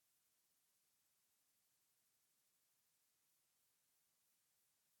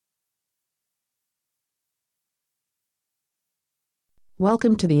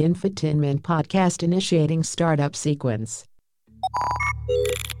Welcome to the Infotainment Podcast initiating startup sequence.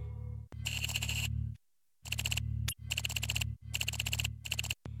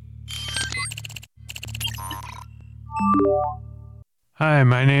 Hi,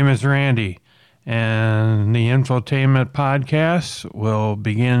 my name is Randy, and the Infotainment Podcast will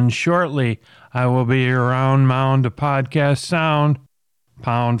begin shortly. I will be your round mound of podcast sound,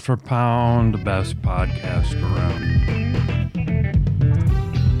 pound for pound, the best podcast around.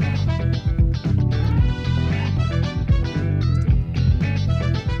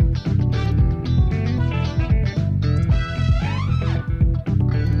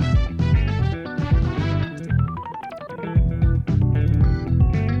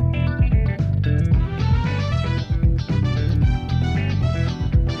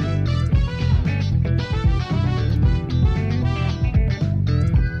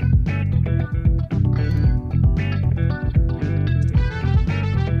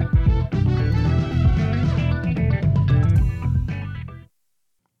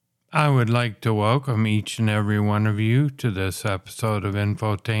 I would like to welcome each and every one of you to this episode of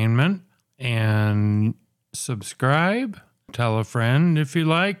Infotainment, and subscribe, tell a friend if you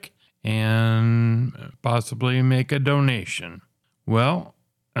like, and possibly make a donation. Well,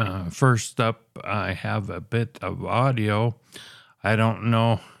 first up, I have a bit of audio. I don't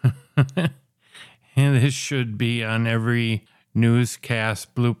know. And this should be on every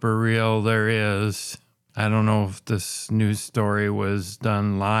newscast blooper reel there is. I don't know if this news story was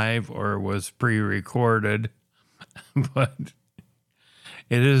done live or was pre-recorded, but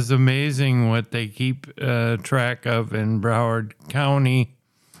it is amazing what they keep track of in Broward County.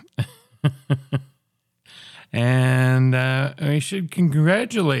 And we should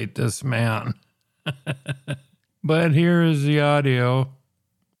congratulate this man. But here is the audio.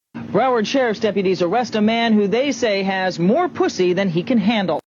 Broward Sheriff's deputies arrest a man who they say has more pussy than he can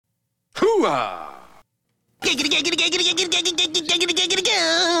handle. Hoo-ah!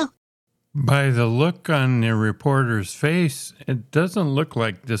 By the look on the reporter's face, it doesn't look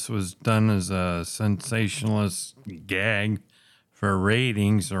like this was done as a sensationalist gag for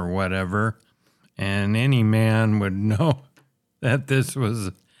ratings or whatever. And any man would know that this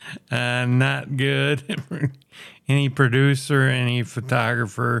was not good. Any producer, any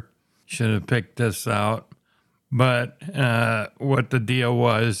photographer should have picked this out. But what the deal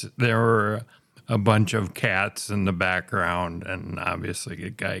was, there were a bunch of cats in the background, and obviously the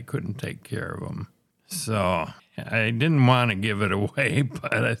guy couldn't take care of them. So I didn't want to give it away,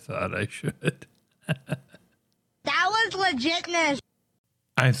 but I thought I should. That was legitness.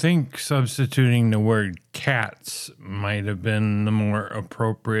 I think substituting the word cats might have been the more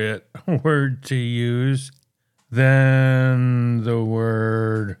appropriate word to use than the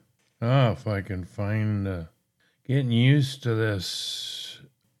word, if I can find, getting used to these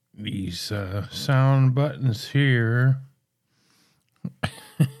sound buttons here.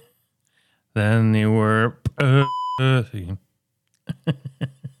 Then they were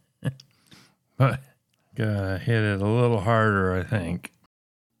but gotta hit it a little harder, I think.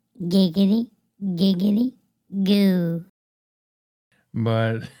 Giggity, giggity, goo.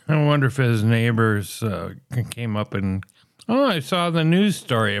 But I wonder if his neighbors came up and, I saw the news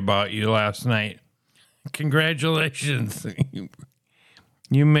story about you last night. Congratulations.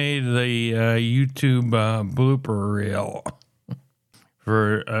 You made the YouTube blooper reel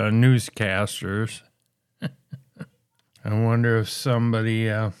for newscasters. I wonder if somebody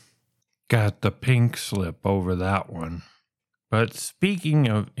got the pink slip over that one. But speaking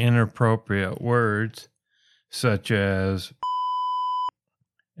of inappropriate words, such as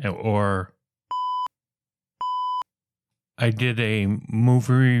or I did a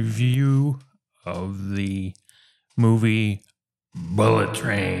movie review of the movie Bullet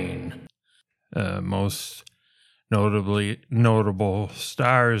Train. Most notable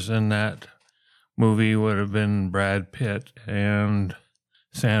stars in that movie would have been Brad Pitt and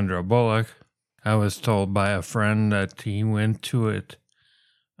Sandra Bullock. I was told by a friend that he went to it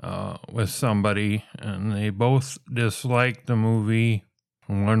with somebody, and they both disliked the movie.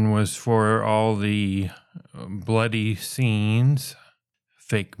 One was for all the bloody scenes,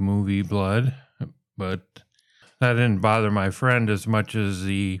 fake movie blood, but that didn't bother my friend as much as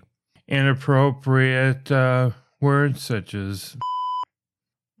the inappropriate words such as.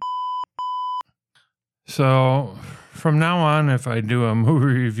 So from now on, if I do a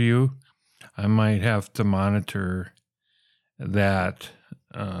movie review, I might have to monitor that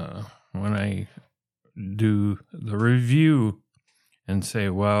when I do the review and say,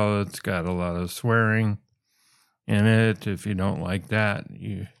 well, it's got a lot of swearing in it. If you don't like that,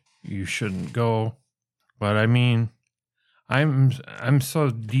 you shouldn't go. But I mean, I'm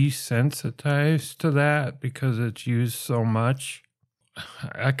so desensitized to that because it's used so much.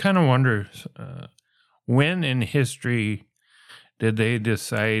 I kind of wonder when in history did they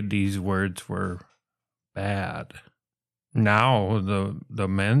decide these words were bad? Now the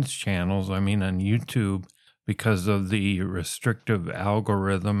men's channels, I mean on YouTube, because of the restrictive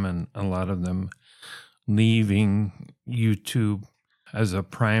algorithm and a lot of them leaving YouTube as a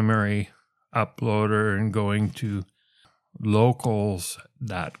primary uploader and going to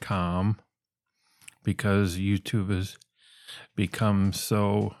locals.com because YouTube has become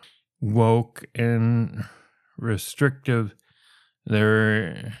so woke and restrictive.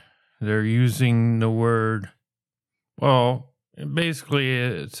 They're using the word, well, basically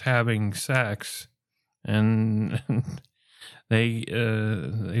it's having sex, and they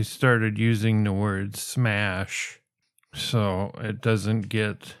started using the word smash so it doesn't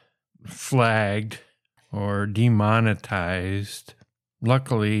get flagged or demonetized.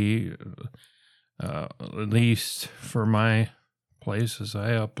 Luckily, at least for my places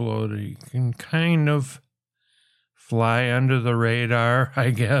I upload, you can kind of fly under the radar, I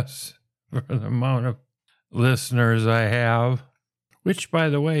guess, for the amount of listeners I have. Which, by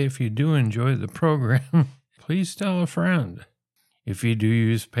the way, if you do enjoy the program, please tell a friend. If you do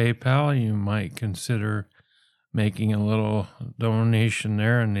use PayPal, you might consider making a little donation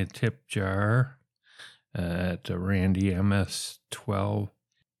there in the tip jar at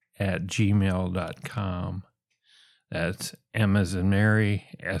randyms12@gmail.com. That's M as in Mary,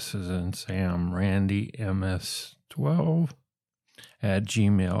 S as in Sam,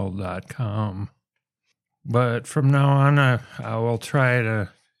 randyms12@gmail.com. But from now on, I will try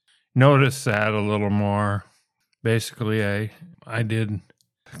to notice that a little more. Basically, I did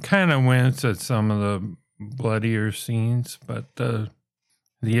kind of wince at some of the bloodier scenes, but the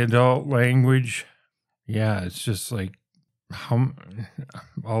adult language, yeah, it's just like how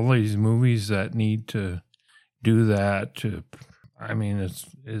all these movies that need to do that to, I mean, is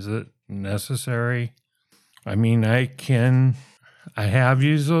it necessary? I mean, I have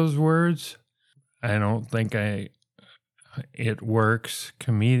used those words. I don't think it works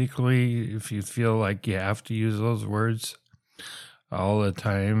comedically if you feel like you have to use those words all the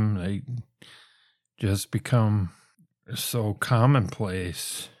time. They just become so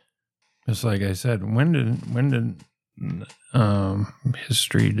commonplace. Just like I said, when did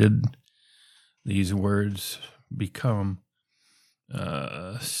history did these words become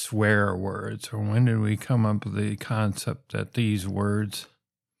swear words, or when did we come up with the concept that these words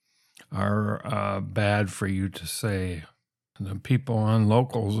are bad for you to say? The people on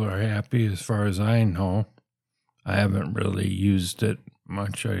locals are happy as far as I know. I haven't really used it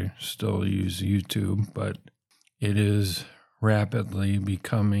much. I still use YouTube, but it is rapidly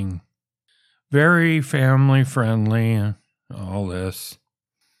becoming very family friendly and all this.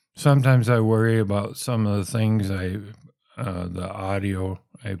 Sometimes I worry about some of the things the audio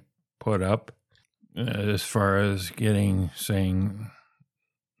I put up as far as saying,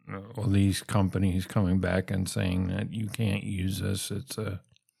 well, these companies coming back and saying that you can't use this. It's a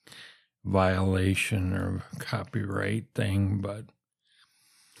violation or copyright thing. But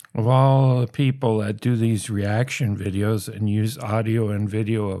of all the people that do these reaction videos and use audio and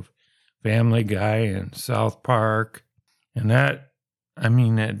video of Family Guy and South Park, and that, I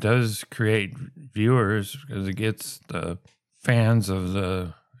mean, it does create viewers because it gets the fans of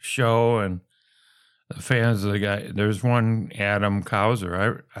the show and the fans of the guy. There's one, Adam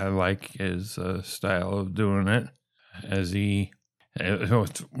Cowser. I like his style of doing it. It's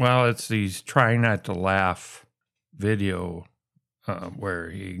these try not to laugh video where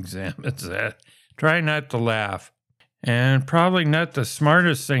he examines that. Try not to laugh. And probably not the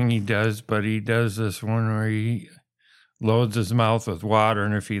smartest thing he does, but he does this one where he loads his mouth with water,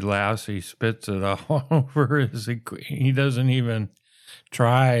 and if he laughs, he spits it all over he doesn't even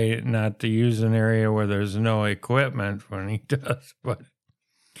try not to use an area where there's no equipment when he does. But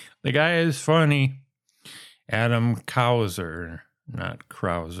the guy is funny. Adam Cowser, not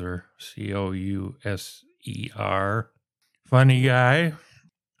Krauser, Couser. Funny guy,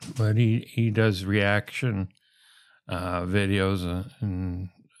 but he does reaction videos and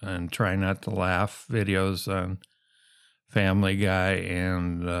try not to laugh videos on Family Guy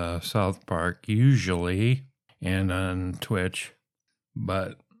and South Park usually, and on Twitch.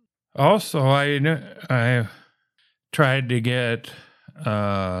 But also I tried to get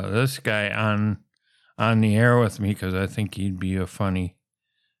this guy on the air with me because I think he'd be a funny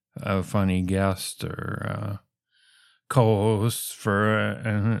guest or co-host for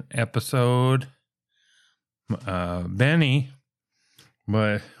an episode. Benny,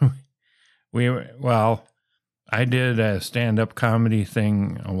 but I did a stand-up comedy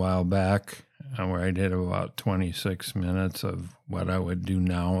thing a while back where I did about 26 minutes of what I would do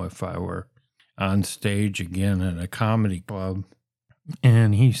now if I were on stage again at a comedy club.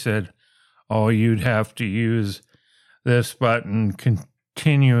 And he said, oh, you'd have to use this button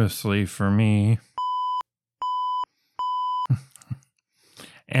continuously for me.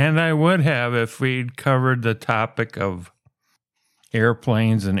 And I would have if we'd covered the topic of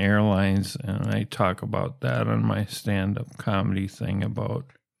airplanes and airlines. And I talk about that on my stand-up comedy thing about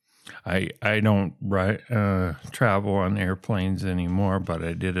I don't travel on airplanes anymore, but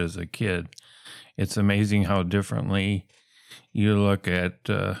I did as a kid. It's amazing how differently you look at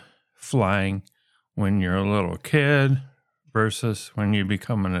flying when you're a little kid versus when you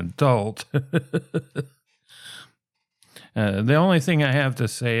become an adult. The only thing I have to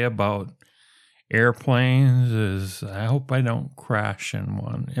say about airplanes is I hope I don't crash in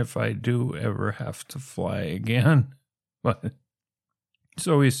one if I do ever have to fly again. But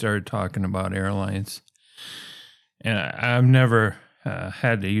so we started talking about airlines, and I've never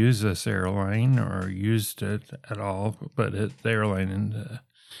had to use this airline or used it at all, but the airline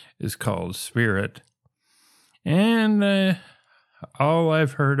is called Spirit. And all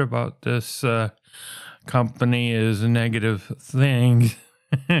I've heard about this company is negative things.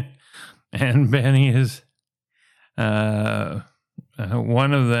 And Benny is one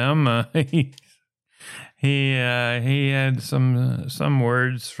of them. He had some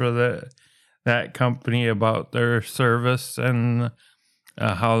words for that company about their service and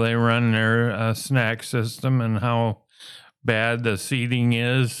how they run their snack system and how bad the seating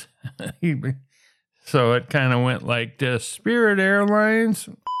is. So it kind of went like this: Spirit Airlines.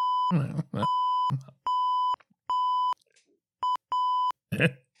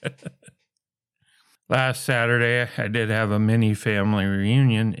 Last Saturday, I did have a mini family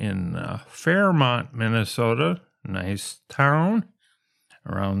reunion in Fairmont, Minnesota. Nice town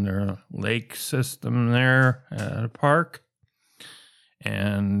around their lake system there at a park.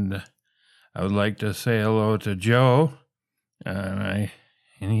 And I would like to say hello to Joe. And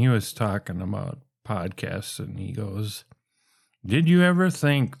he was talking about podcasts, and he goes, did you ever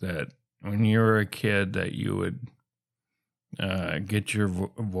think that when you were a kid that you would get your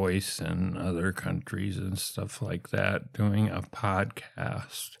voice in other countries and stuff like that, doing a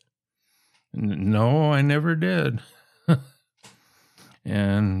podcast? No, I never did.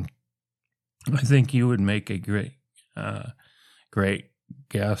 And I think you would make a great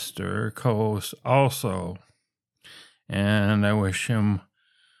guest or co-host also. And I wish him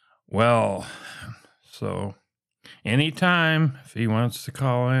well. So anytime, if he wants to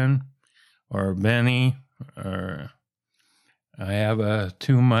call in, or Benny, or I have a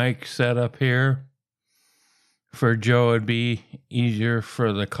 2 mic set up here. For Joe, it'd be easier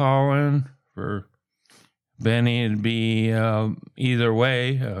for the call in. For Benny, it'd be either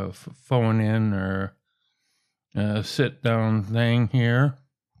way, a phone in or a sit down thing here.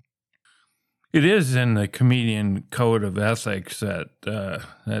 It is in the comedian code of ethics that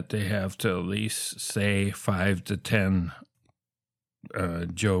they have to at least say 5 to 10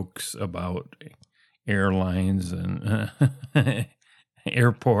 jokes about airlines and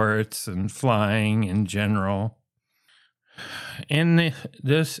airports and flying in general. In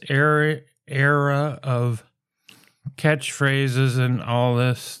this era of catchphrases and all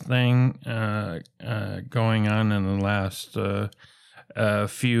this thing going on in the last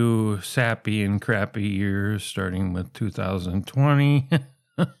few sappy and crappy years, starting with 2020,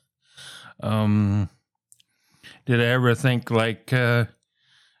 did I ever think like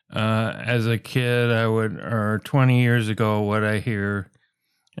as a kid, or 20 years ago, would I hear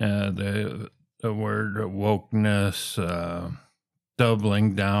the word wokeness,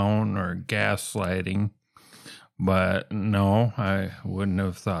 doubling down, or gaslighting? But no, I wouldn't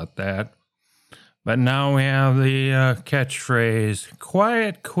have thought that. But now we have the catchphrase,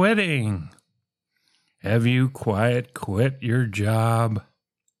 quiet quitting. Have you quiet quit your job?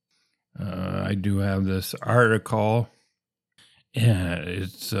 I do have this article. Yeah,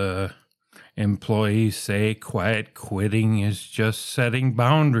 it's employees say quiet quitting is just setting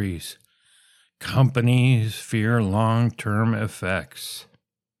boundaries. Companies fear long-term effects.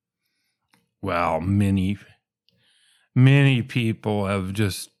 Well, many people have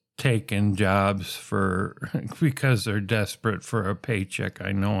just taken jobs because they're desperate for a paycheck.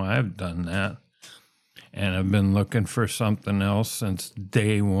 I know I've done that. And I've been looking for something else since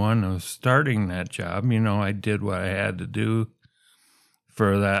day one of starting that job. You know, I did what I had to do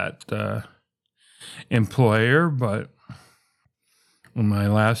for that employer, but my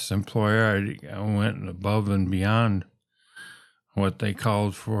last employer, I went above and beyond what they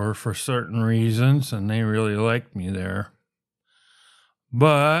called for certain reasons, and they really liked me there.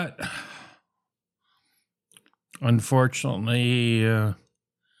 But unfortunately,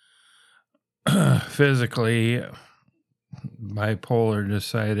 physically, bipolar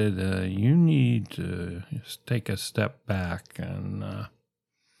decided you need to just take a step back and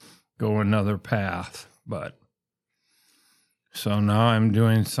go another path. But so now I'm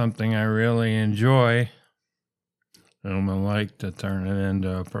doing something I really enjoy, and I like to turn it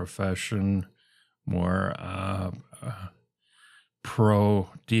into a profession, more pro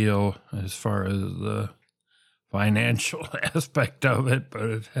deal as far as the financial aspect of it, but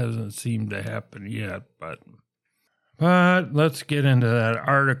it hasn't seemed to happen yet. But let's get into that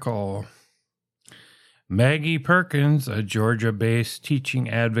article. Maggie Perkins, a Georgia-based teaching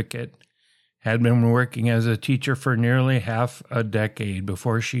advocate, had been working as a teacher for nearly half a decade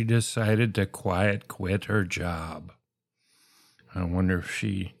before she decided to quit her job. I wonder if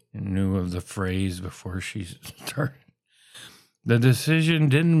she knew of the phrase before she started. The decision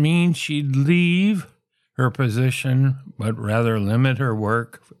didn't mean she'd leave her position, but rather limit her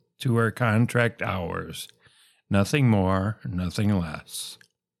work to her contract hours. Nothing more, nothing less.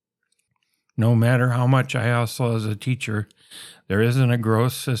 No matter how much I hustle as a teacher, there isn't a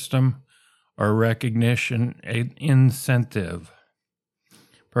growth system or recognition incentive,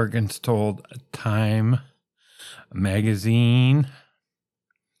 Perkins told Time magazine.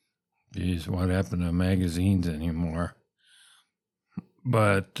 Geez, what happened to magazines anymore?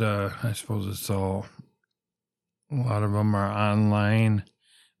 But I suppose it's all, a lot of them are online.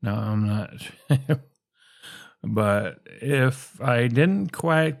 No, I'm not. But if I didn't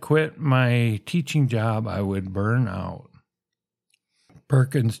quite quit my teaching job, I would burn out.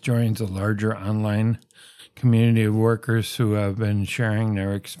 Perkins joins a larger online community of workers who have been sharing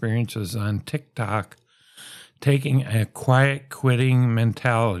their experiences on TikTok, taking a quiet quitting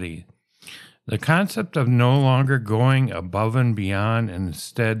mentality. The concept of no longer going above and beyond, and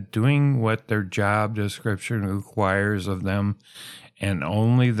instead doing what their job description requires of them, and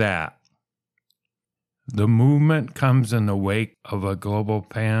only that. The movement comes in the wake of a global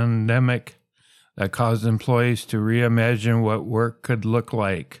pandemic that caused employees to reimagine what work could look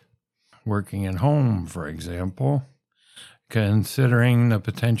like. Working at home, for example, considering the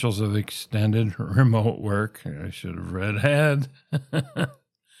potentials of extended remote work. I should have read ahead.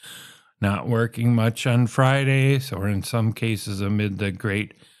 Not working much on Fridays, or in some cases amid the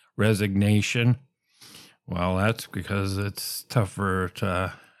great resignation. Well, that's because it's tougher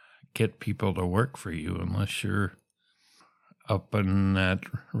to get people to work for you unless you're up in that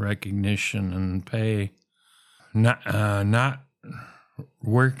recognition and pay. Not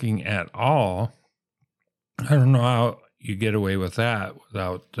working at all. I don't know how you get away with that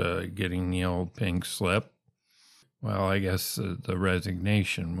without getting the old pink slip. Well, I guess the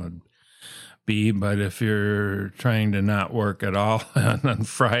resignation would be, but if you're trying to not work at all on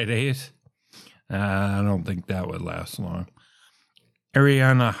Fridays, I don't think that would last long.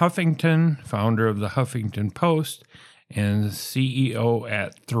 Ariana Huffington, founder of the Huffington Post and CEO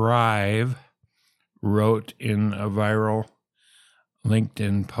at Thrive, wrote in a viral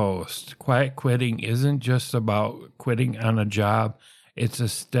LinkedIn post, "Quiet quitting isn't just about quitting on a job. It's a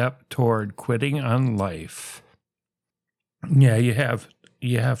step toward quitting on life." Yeah, you have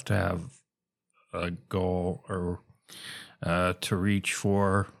to have a goal or to reach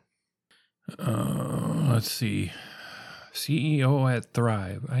for. Let's see. CEO at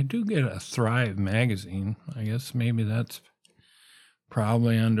Thrive. I do get a Thrive magazine. I guess maybe that's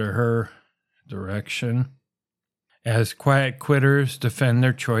probably under her direction. As quiet quitters defend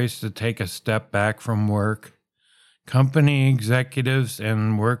their choice to take a step back from work, company executives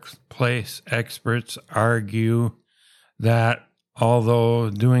and workplace experts argue that although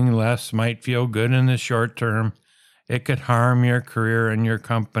doing less might feel good in the short term, it could harm your career and your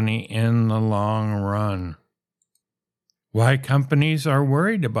company in the long run. Why companies are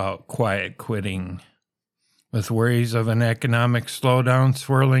worried about quiet quitting. With worries of an economic slowdown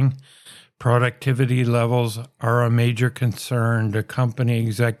swirling, productivity levels are a major concern to company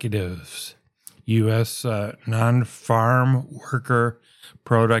executives. U.S. non-farm worker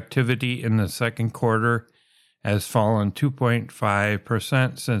productivity in the second quarter has fallen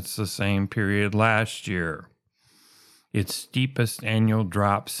 2.5% since the same period last year, its steepest annual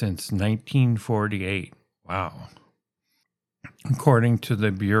drop since 1948. Wow. According to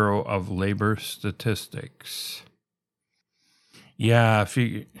the Bureau of Labor Statistics. Yeah,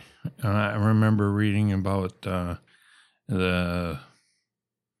 I remember reading about the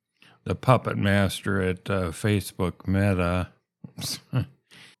puppet master at Facebook Meta.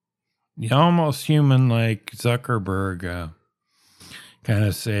 The almost human like Zuckerberg kind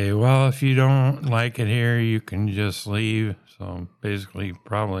of say, well, if you don't like it here, you can just leave. So basically,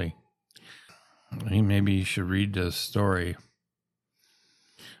 probably, maybe you should read this story.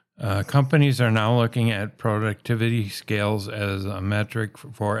 Companies are now looking at productivity scales as a metric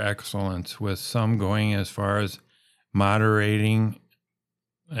for excellence, with some going as far as moderating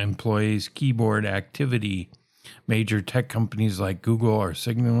employees' keyboard activity. Major tech companies like Google are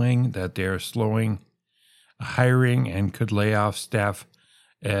signaling that they are slowing hiring and could lay off staff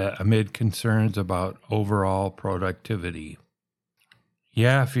amid concerns about overall productivity.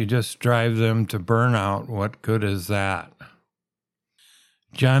 Yeah, if you just drive them to burnout, what good is that?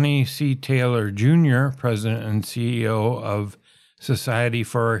 Johnny C. Taylor Jr., President and CEO of Society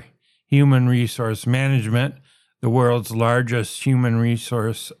for Human Resource Management, the world's largest human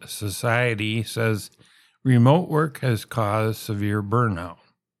resource society, says remote work has caused severe burnout.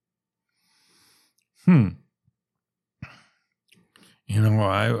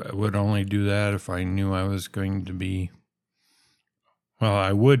 I would only do that if I knew I was going to be... Well,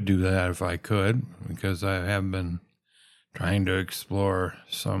 I would do that if I could, because I have been trying to explore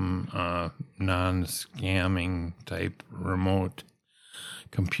some non-scamming type remote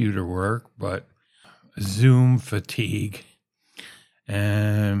computer work, but Zoom fatigue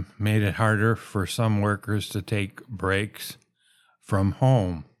and made it harder for some workers to take breaks from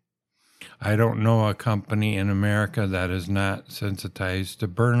home. I don't know a company in America that is not sensitized to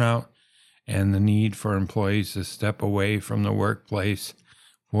burnout and the need for employees to step away from the workplace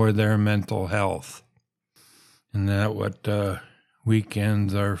for their mental health. Isn't that what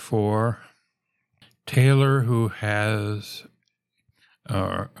weekends are for? Taylor, who is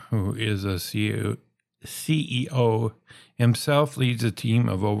a CEO himself, leads a team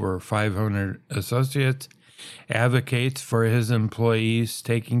of over 500 associates, advocates for his employees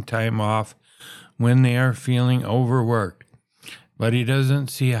taking time off when they are feeling overworked. But he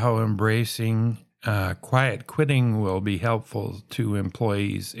doesn't see how embracing quiet quitting will be helpful to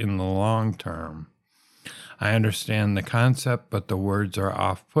employees in the long term. I understand the concept, but the words are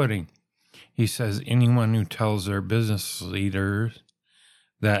off-putting. He says anyone who tells their business leaders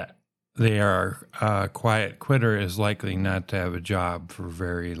that they are a quiet quitter is likely not to have a job for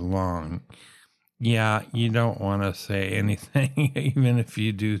very long. Yeah, you don't want to say anything, even if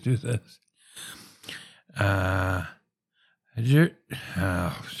you do this. I'm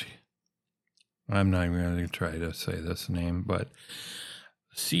not even going to try to say this name, but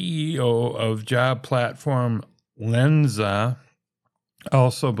CEO of job platform Lenza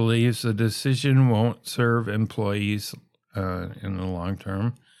also believes the decision won't serve employees in the long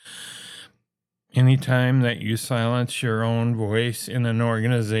term. Anytime that you silence your own voice in an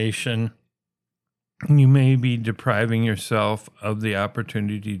organization, you may be depriving yourself of the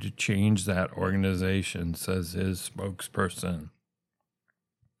opportunity to change that organization, says his spokesperson.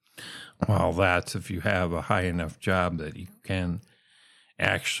 Well, that's if you have a high enough job that you can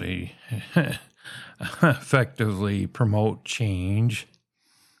actually effectively promote change.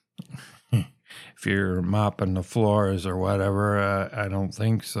 If you're mopping the floors or whatever, I don't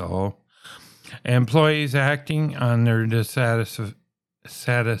think so. Employees acting on their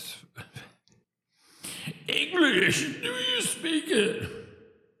English, do you speak it?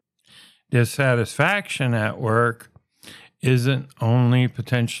 Dissatisfaction at work isn't only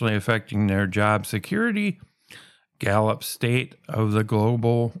potentially affecting their job security. Gallup's State of the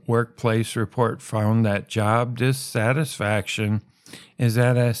Global Workplace report found that job dissatisfaction is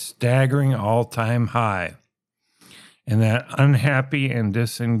at a staggering all-time high, and that unhappy and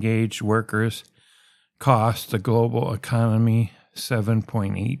disengaged workers cost the global economy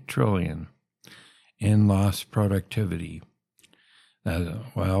 $7.8 trillion in lost productivity.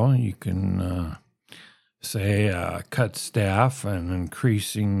 Well, you can say cut staff and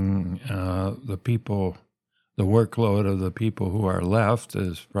increasing the workload of the people who are left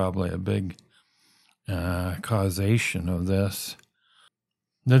is probably a big causation of this.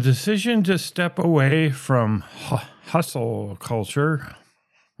 The decision to step away from hustle culture,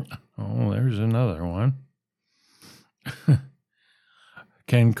 there's another one,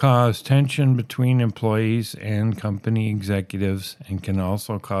 can cause tension between employees and company executives, and can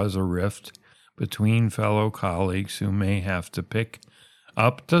also cause a rift between fellow colleagues who may have to pick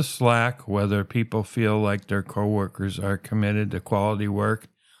up the slack, whether people feel like their coworkers are committed to quality work,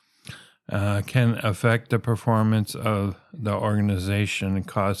 can affect the performance of the organization and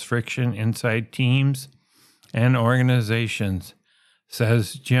cause friction inside teams and organizations,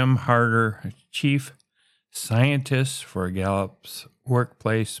 says Jim Harder, chief scientist for Gallup's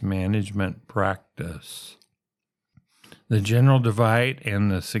workplace management practice. The general divide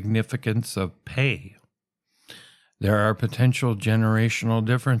and the significance of pay. There are potential generational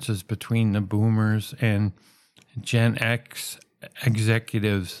differences between the boomers and Gen X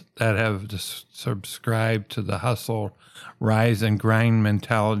executives that have subscribed to the hustle, rise, and grind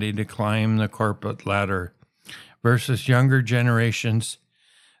mentality to climb the corporate ladder versus younger generations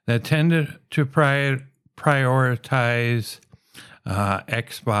that tend to prioritize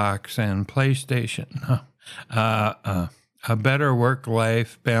Xbox and PlayStation. A better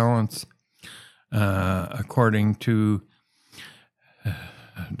work-life balance, according to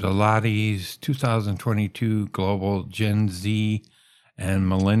Deloitte's 2022 Global Gen Z and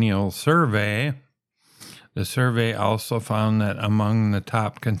Millennial Survey. The survey also found that among the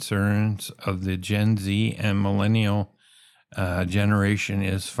top concerns of the Gen Z and Millennial generation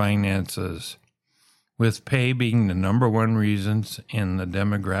is finances, with pay being the number one reasons in the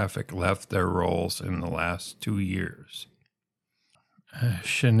demographic left their roles in the last 2 years.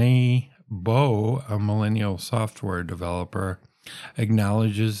 Shanae Bowe, a millennial software developer,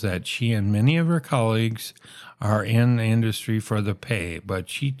 acknowledges that she and many of her colleagues are in the industry for the pay, but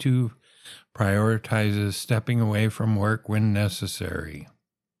she too prioritizes stepping away from work when necessary.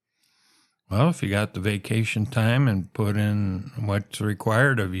 Well, if you got the vacation time and put in what's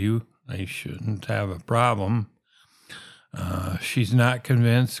required of you, they shouldn't have a problem. She's not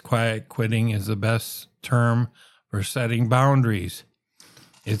convinced quiet quitting is the best term for setting boundaries.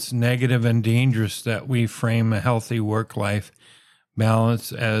 It's negative and dangerous that we frame a healthy work-life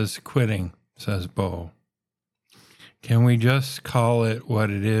balance as quitting, says Bo. Can we just call it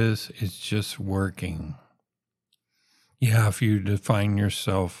what it is? It's just working. Yeah, if you define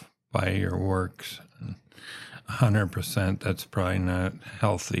yourself by your works 100%, that's probably not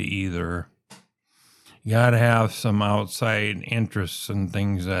healthy either. You got to have some outside interests and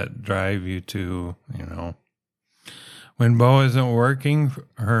things that drive you to, When Bo isn't working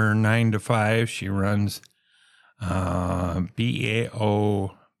her 9 to 5, she runs BAO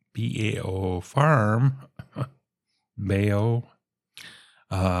Farm, BAO,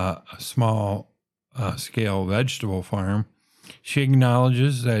 a small scale vegetable farm. She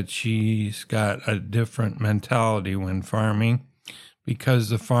acknowledges that she's got a different mentality when farming because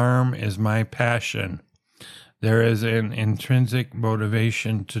the farm is my passion. There is an intrinsic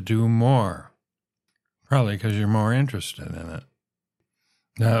motivation to do more. Probably because you're more interested in it.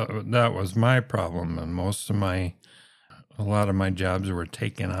 That was my problem, and a lot of my jobs were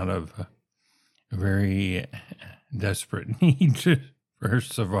taken out of a very desperate need for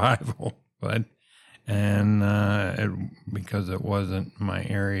survival, because it wasn't my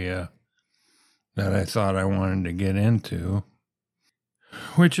area that I thought I wanted to get into,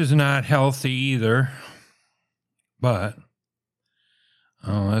 which is not healthy either. But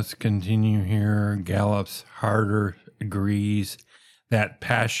let's continue here. Gallup's Harder agrees that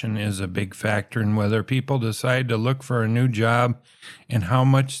passion is a big factor in whether people decide to look for a new job and how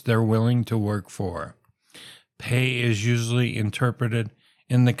much they're willing to work for. Pay is usually interpreted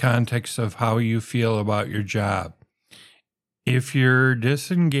in the context of how you feel about your job. If you're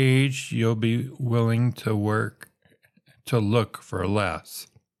disengaged, you'll be willing to look for less.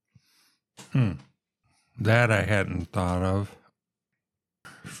 That I hadn't thought of.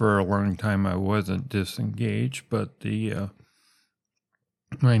 For a long time, I wasn't disengaged, but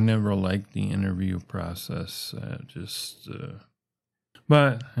I never liked the interview process.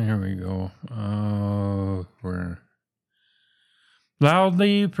 But here we go. We're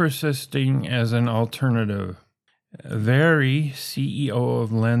loudly persisting as an alternative. Very, CEO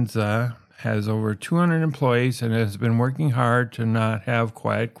of Lenza, has over 200 employees and has been working hard to not have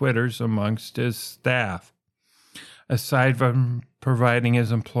quiet quitters amongst his staff. Aside from providing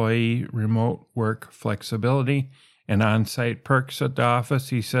his employee remote work flexibility and on-site perks at the office,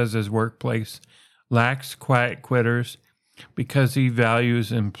 he says his workplace lacks quiet quitters because he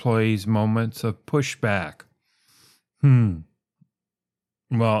values employees' moments of pushback.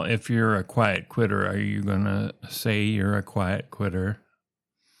 Well, if you're a quiet quitter, are you going to say you're a quiet quitter?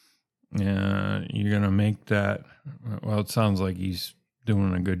 You're going to make that... Well, it sounds like he's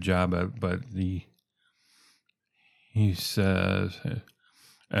doing a good job at it, but he says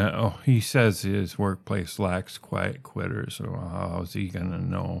his workplace lacks quiet quitters. So how's he going to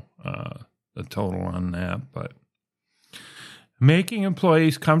know the total on that? But making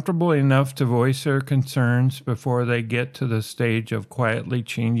employees comfortable enough to voice their concerns before they get to the stage of quietly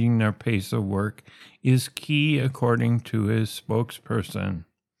changing their pace of work is key, according to his spokesperson.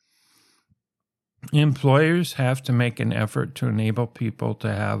 Employers have to make an effort to enable people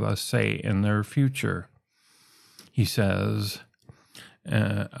to have a say in their future. He says,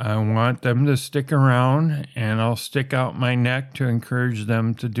 I want them to stick around, and I'll stick out my neck to encourage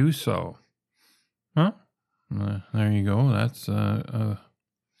them to do so. Huh? There you go. That's a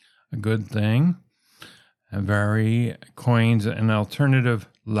good thing. Vary coins an alternative,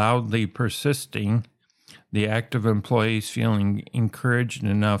 loudly persisting. The active employees feeling encouraged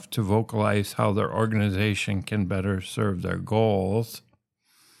enough to vocalize how their organization can better serve their goals.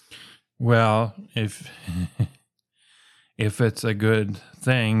 Well, if it's a good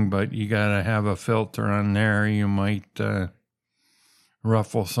thing, but you got to have a filter on there, you might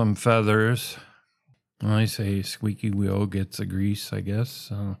ruffle some feathers. Well, I say squeaky wheel gets the grease, I guess.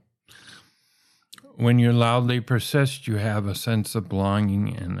 So when you loudly persist, you have a sense of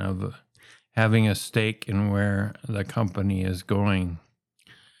belonging and of having a stake in where the company is going.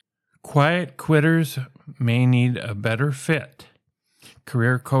 Quiet quitters may need a better fit.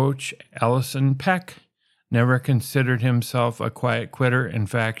 Career coach Allison Peck never considered himself a quiet quitter. In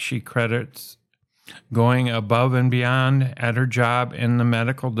fact, she credits going above and beyond at her job in the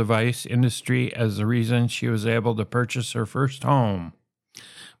medical device industry as the reason she was able to purchase her first home.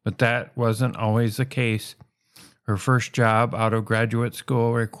 But that wasn't always the case. Her first job out of graduate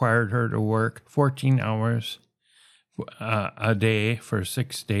school required her to work 14 hours a day for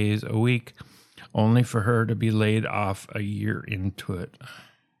 6 days a week, only for her to be laid off a year into it.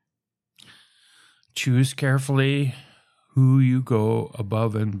 Choose carefully who you go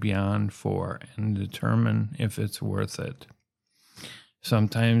above and beyond for and determine if it's worth it.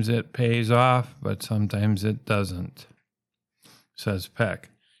 Sometimes it pays off, but sometimes it doesn't, says Peck.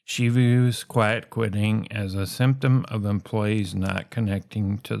 She views quiet quitting as a symptom of employees not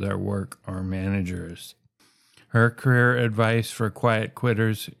connecting to their work or managers. Her career advice for quiet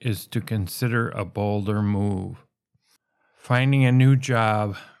quitters is to consider a bolder move. Finding a new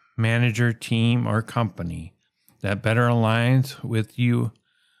job, manager, team, or company that better aligns with you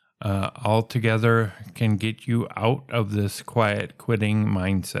altogether can get you out of this quiet quitting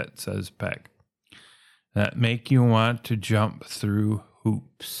mindset, says Peck, that make you want to jump through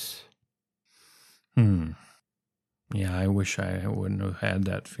hoops. Yeah, I wish I wouldn't have had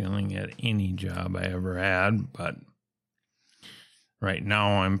that feeling at any job I ever had, but right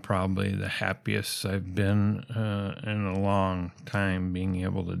now I'm probably the happiest I've been in a long time, being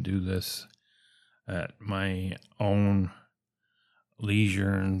able to do this at my own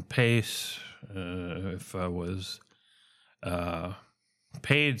leisure and pace. If I was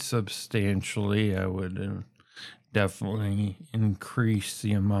paid substantially, I would definitely increase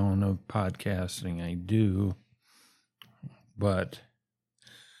the amount of podcasting I do,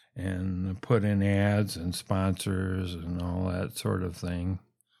 and put in ads and sponsors and all that sort of thing.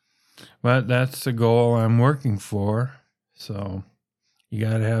 But that's the goal I'm working for. So you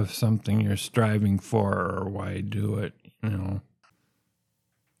got to have something you're striving for, or why do it,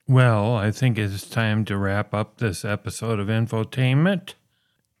 Well, I think it's time to wrap up this episode of Infotainment.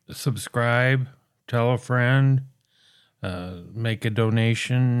 Subscribe, tell a friend, make a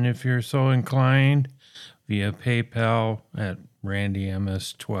donation if you're so inclined via PayPal at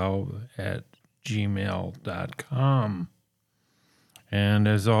randyms12@gmail.com. And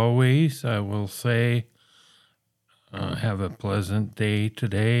as always, I will say, have a pleasant day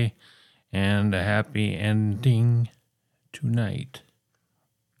today and a happy ending tonight.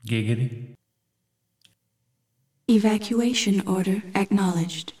 Giggity. Evacuation order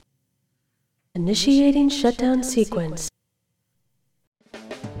acknowledged. Initiating shutdown sequence.